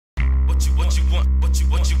What you want? What you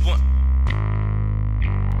want?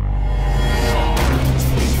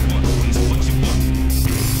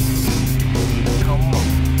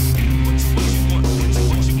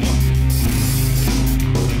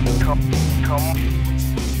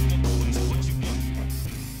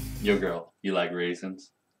 Yo, girl, you like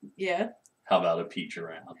raisins? Yeah. How about a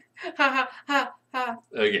Peacharound? Ha ha ha ha.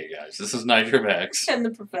 Okay, guys, this is Nitro X, And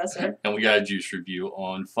the professor. and we got a juice review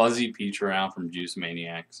on Fuzzy Peacharound from Juice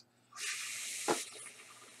Maniacs.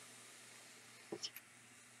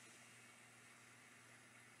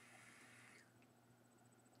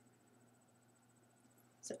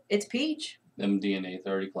 So it's peach. Them DNA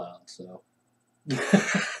 30 clouds, so.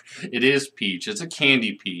 It is peach. It's a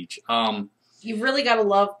candy peach. You really gotta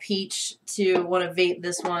love peach to want to vape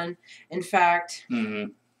this one. In fact,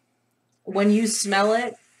 when you smell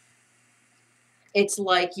it, it's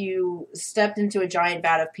like you stepped into a giant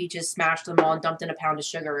vat of peaches, smashed them all, and dumped in a pound of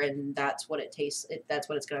sugar, and that's what it tastes. That's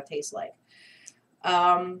what it's gonna taste like.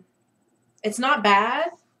 It's not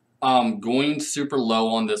bad. Going super low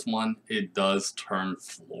on this one, it does turn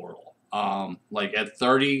floral. Like at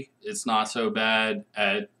 30, it's not so bad.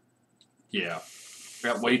 At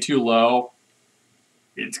way too low,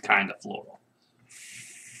 it's kind of floral.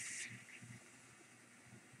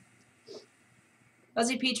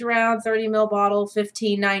 Fuzzy Peacharound, 30 ml bottle,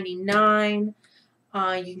 $15.99.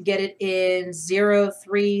 You can get it in 0,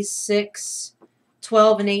 3, 6,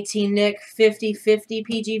 12, and 18 Nick, 50/50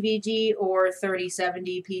 PGVG, or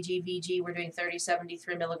 30/70 PGVG. We're doing 30/70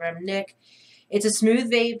 3 mg Nick. It's a smooth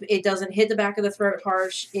vape. It doesn't hit the back of the throat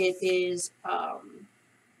harsh. It is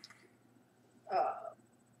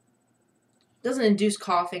doesn't induce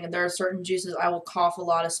coughing, and there are certain juices I will cough a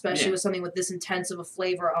lot, especially with something with this intense of a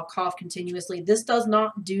flavor. I'll cough continuously. This does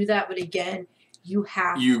not do that, but again, you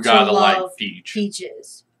gotta like peach.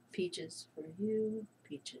 Peaches for you,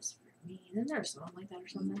 peaches for me. Isn't there a song like that or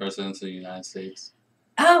something? Presidents of the United States.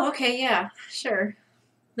 Oh, okay, yeah, sure.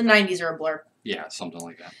 The 90s are a blur. Yeah, something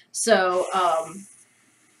like that. So,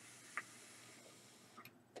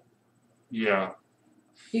 yeah.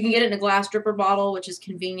 You can get it in a glass dripper bottle, which is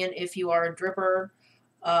convenient if you are a dripper.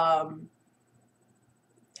 I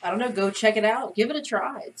don't know. Go check it out. Give it a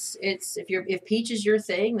try. If peach is your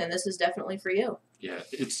thing, then this is definitely for you. Yeah,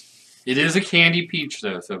 it is a candy peach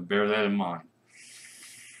though, so bear that in mind.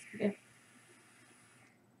 Yeah.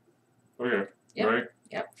 Okay. Yep. All right.